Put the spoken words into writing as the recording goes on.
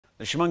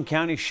The Chemung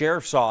County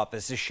Sheriff's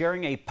Office is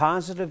sharing a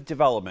positive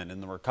development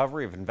in the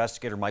recovery of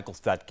investigator Michael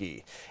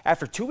Theetge.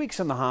 After 2 weeks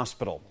in the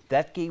hospital,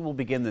 Theetge will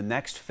begin the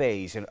next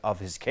phase of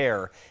his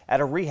care at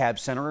a rehab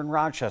center in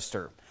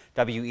Rochester.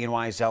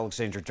 WENY's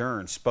Alexandra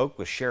Dern spoke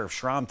with Sheriff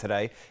Schrom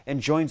today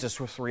and joins us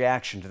with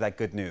reaction to that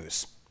good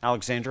news.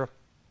 Alexandra?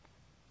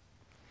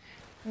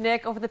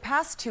 Nick, over the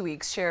past 2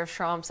 weeks, Sheriff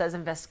Schrom says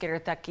investigator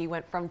Theetge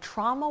went from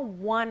Trauma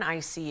 1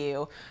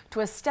 ICU to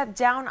a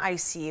step-down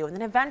ICU and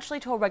then eventually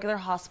to a regular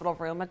hospital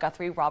room at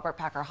Guthrie Robert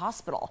Packer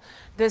Hospital.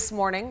 This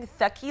morning,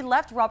 Theetge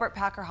left Robert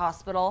Packer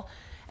Hospital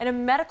in a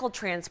medical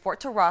transport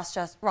to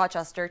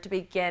Rochester to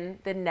begin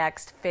the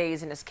next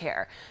phase in his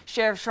care.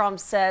 Sheriff Schrom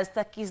says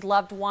Theetge's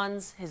loved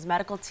ones, his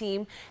medical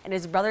team, and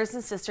his brothers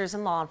and sisters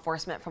in law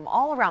enforcement from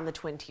all around the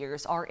Twin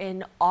Tiers are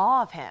in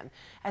awe of him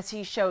as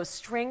he shows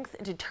strength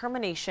and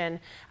determination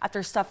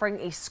after suffering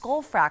a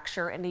skull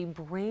fracture and a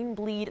brain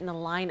bleed in the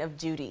line of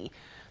duty.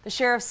 The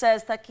sheriff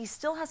says Theetge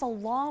still has a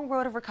long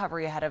road of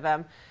recovery ahead of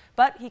him,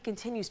 but he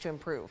continues to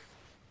improve.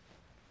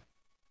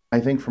 I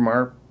think from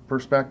our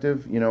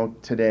perspective,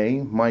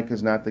 today Mike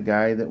is not the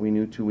guy that we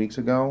knew 2 weeks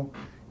ago,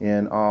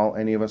 and all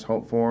any of us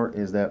hope for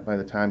is that by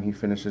the time he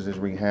finishes his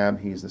rehab,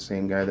 he's the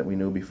same guy that we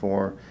knew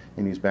before,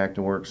 and he's back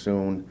to work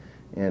soon.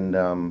 And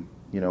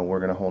we're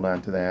going to hold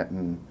on to that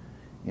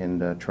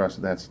and trust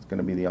that that's going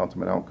to be the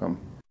ultimate outcome.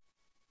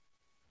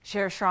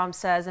 Sheriff Schrom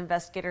says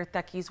investigator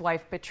Theetge's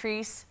wife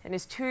Patrice and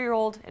his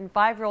 2-year-old and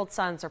 5-year-old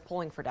sons are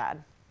pulling for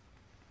Dad.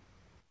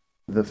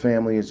 The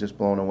family is just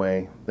blown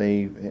away.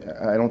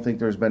 I don't think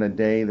there's been a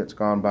day that's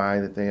gone by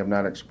that they have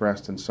not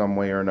expressed in some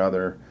way or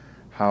another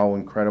how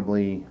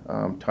incredibly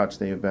touched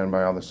they have been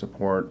by all the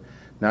support,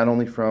 not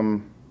only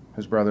from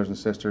his brothers and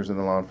sisters in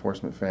the law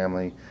enforcement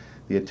family,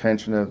 the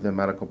attention of the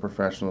medical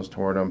professionals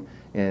toward him,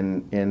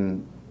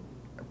 and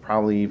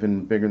probably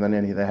even bigger than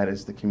any of that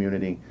is the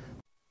community.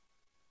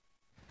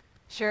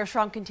 Sheriff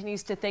Schrom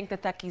continues to thank the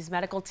Theetge's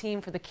medical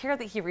team for the care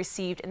that he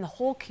received and the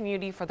whole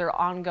community for their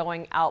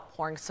ongoing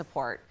outpouring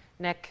support.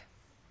 Nick.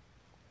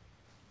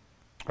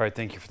 All right,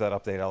 thank you for that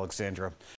update, Alexandra.